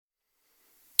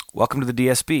Welcome to the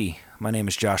DSB. My name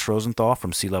is Josh Rosenthal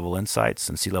from C-Level Insights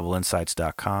and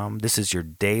CLevelInsights.com. This is your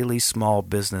daily small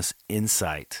business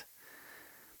insight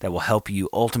that will help you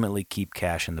ultimately keep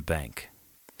cash in the bank.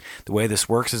 The way this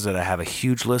works is that I have a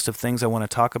huge list of things I want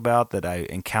to talk about that I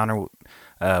encounter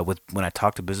when I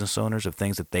talk to business owners, of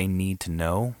things that they need to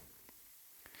know.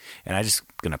 And I'm just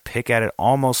going to pick at it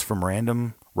almost from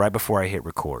random right before I hit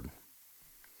record.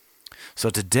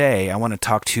 So today I want to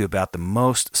talk to you about the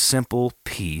most simple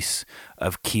piece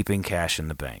of keeping cash in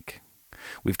the bank.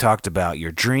 We've talked about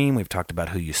your dream, we've talked about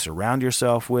who you surround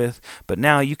yourself with, but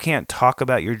now you can't talk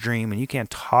about your dream and you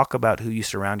can't talk about who you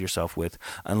surround yourself with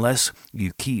unless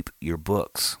you keep your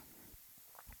books.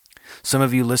 Some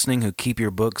of you listening who keep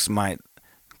your books might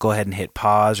go ahead and hit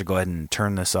pause or go ahead and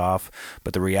turn this off,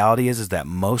 but the reality is that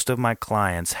most of my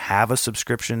clients have a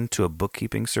subscription to a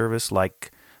bookkeeping service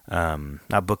like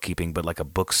not bookkeeping, but like a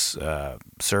books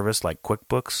service like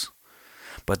QuickBooks,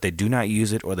 but they do not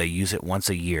use it, or they use it once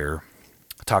a year.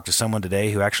 I talked to someone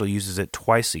today who actually uses it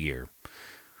twice a year,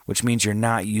 which means you're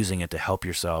not using it to help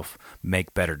yourself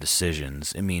make better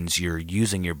decisions. It means you're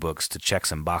using your books to check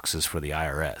some boxes for the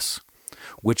IRS,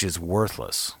 which is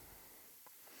worthless.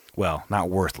 Well, not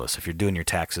worthless. If you're doing your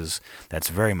taxes, that's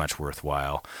very much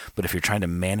worthwhile. But if you're trying to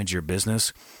manage your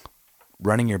business,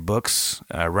 running your books,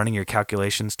 running your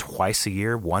calculations twice a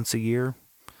year, once a year,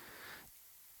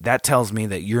 that tells me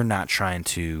that you're not trying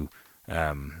to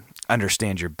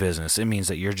understand your business. It means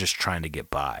that you're just trying to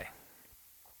get by.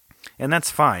 And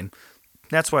that's fine.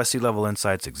 That's why C-Level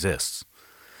Insights exists,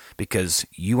 because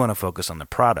you want to focus on the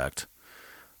product.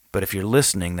 But if you're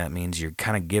listening, that means you're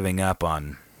kind of giving up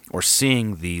on or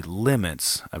seeing the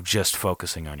limits of just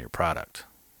focusing on your product.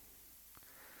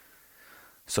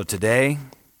 So today,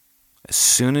 as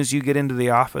soon as you get into the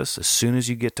office, as soon as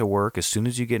you get to work, as soon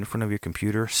as you get in front of your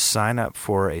computer, sign up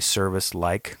for a service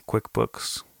like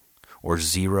QuickBooks or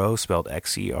Xero, spelled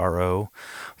Xero.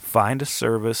 Find a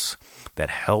service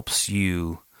that helps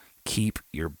you keep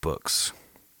your books.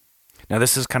 Now,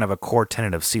 this is kind of a core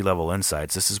tenet of C-Level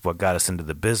Insights. This is what got us into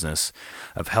the business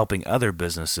of helping other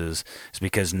businesses, is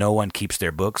because no one keeps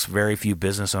their books. Very few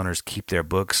business owners keep their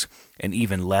books, and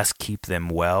even less keep them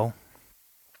well.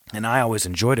 And I always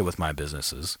enjoyed it with my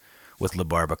businesses, with La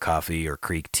Barba Coffee or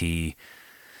Creek Tea,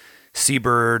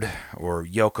 Seabird or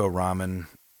Yoko Ramen.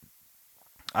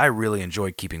 I really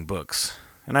enjoyed keeping books.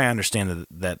 And I understand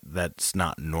that that's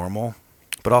not normal,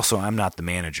 but also I'm not the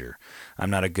manager. I'm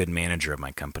not a good manager of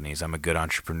my companies. I'm a good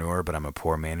entrepreneur, but I'm a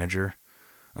poor manager.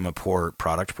 I'm a poor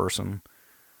product person.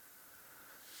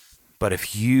 But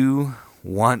if you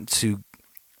want to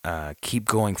keep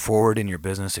going forward in your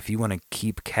business, if you want to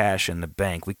keep cash in the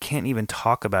bank, we can't even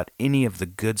talk about any of the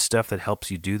good stuff that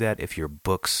helps you do that if your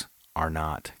books are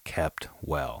not kept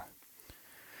well.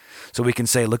 So we can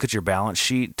say, look at your balance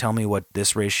sheet, tell me what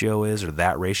this ratio is or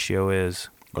that ratio is,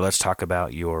 or let's talk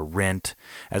about your rent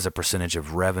as a percentage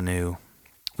of revenue.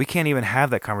 We can't even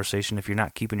have that conversation if you're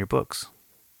not keeping your books.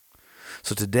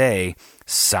 So today,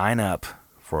 sign up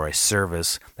for a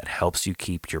service that helps you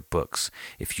keep your books.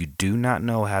 If you do not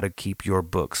know how to keep your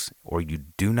books, or you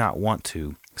do not want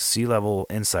to, C-Level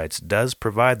Insights does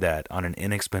provide that on an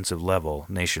inexpensive level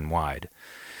nationwide.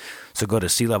 So go to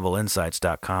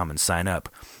CLevelInsights.com and sign up.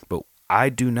 But I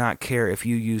do not care if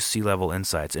you use C-Level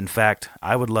Insights. In fact,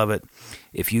 I would love it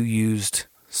if you used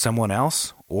someone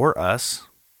else or us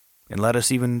and let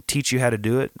us even teach you how to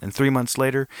do it. And 3 months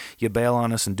later, you bail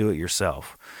on us and do it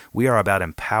yourself. We are about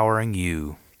empowering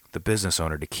you, the business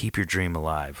owner, to keep your dream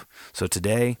alive. So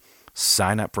today,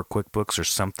 sign up for QuickBooks or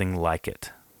something like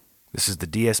it. This is the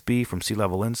DSB from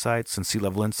C-Level Insights and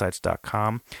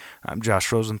CLevelInsights.com. I'm Josh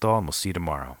Rosenthal, and we'll see you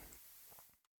tomorrow.